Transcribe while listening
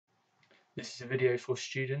This is a video for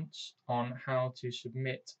students on how to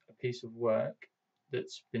submit a piece of work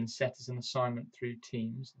that's been set as an assignment through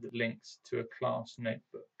Teams that links to a class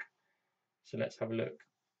notebook. So let's have a look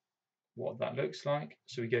what that looks like.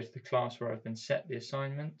 So we go to the class where I've been set the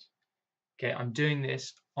assignment. Okay, I'm doing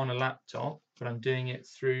this on a laptop, but I'm doing it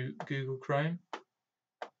through Google Chrome.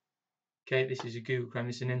 Okay, this is a Google Chrome,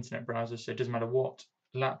 this is an internet browser, so it doesn't matter what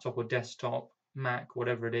laptop or desktop, Mac,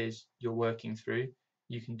 whatever it is you're working through,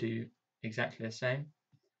 you can do exactly the same.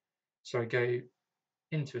 So I go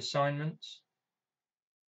into assignments,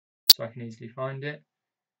 so I can easily find it,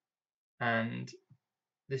 and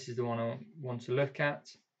this is the one I want to look at.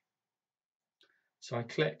 So I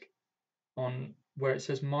click on where it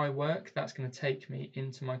says my work. That's going to take me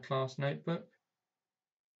into my class notebook.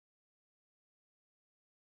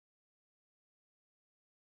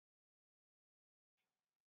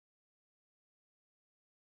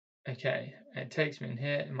 Okay, it takes me in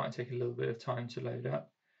here. It might take a little bit of time to load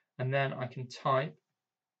up, and then I can type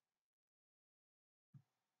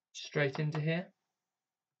straight into here.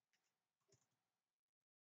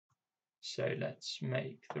 So let's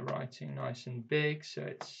make the writing nice and big so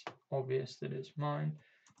it's obvious that it's mine.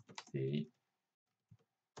 The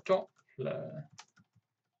Doppler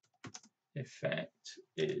effect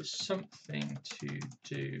is something to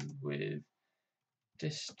do with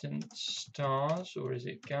distant stars, or is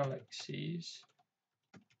it galaxies,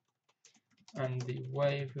 and the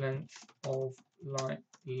wavelength of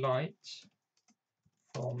light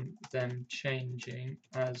from them changing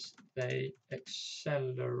as they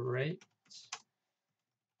accelerate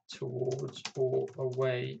towards or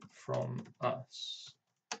away from us,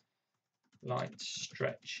 light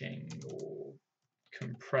stretching or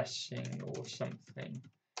compressing or something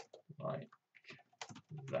like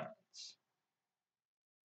that.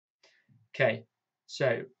 Okay,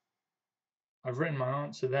 so I've written my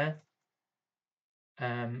answer there,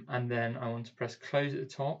 and then I want to press close at the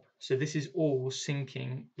top. So this is all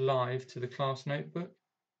syncing live to the class notebook.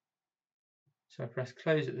 So I press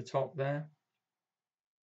close at the top there.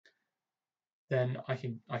 Then I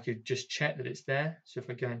could just check that it's there. So if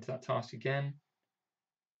I go into that task again,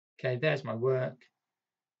 okay, there's my work.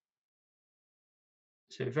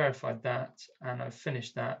 So verified that, and I've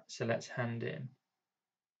finished that. So let's hand in.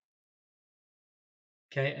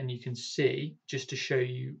 Okay, and you can see, just to show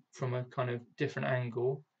you from a kind of different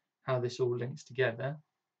angle, how this all links together.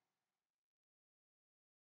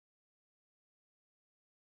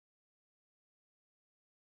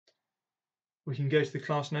 We can go to the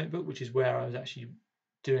class notebook, which is where I was actually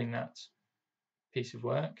doing that piece of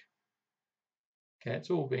work. Okay, it's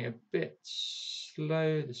all being a bit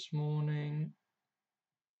slow this morning.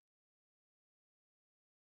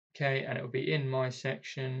 Okay, and it will be in my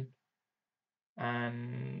section.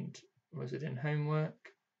 And was it in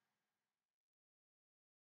homework?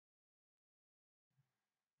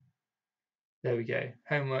 There we go.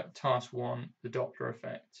 Homework task 1, the Doppler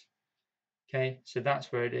effect. Okay, so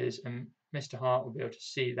that's where it is, and Mr. Hart will be able to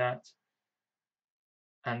see that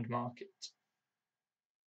and mark it.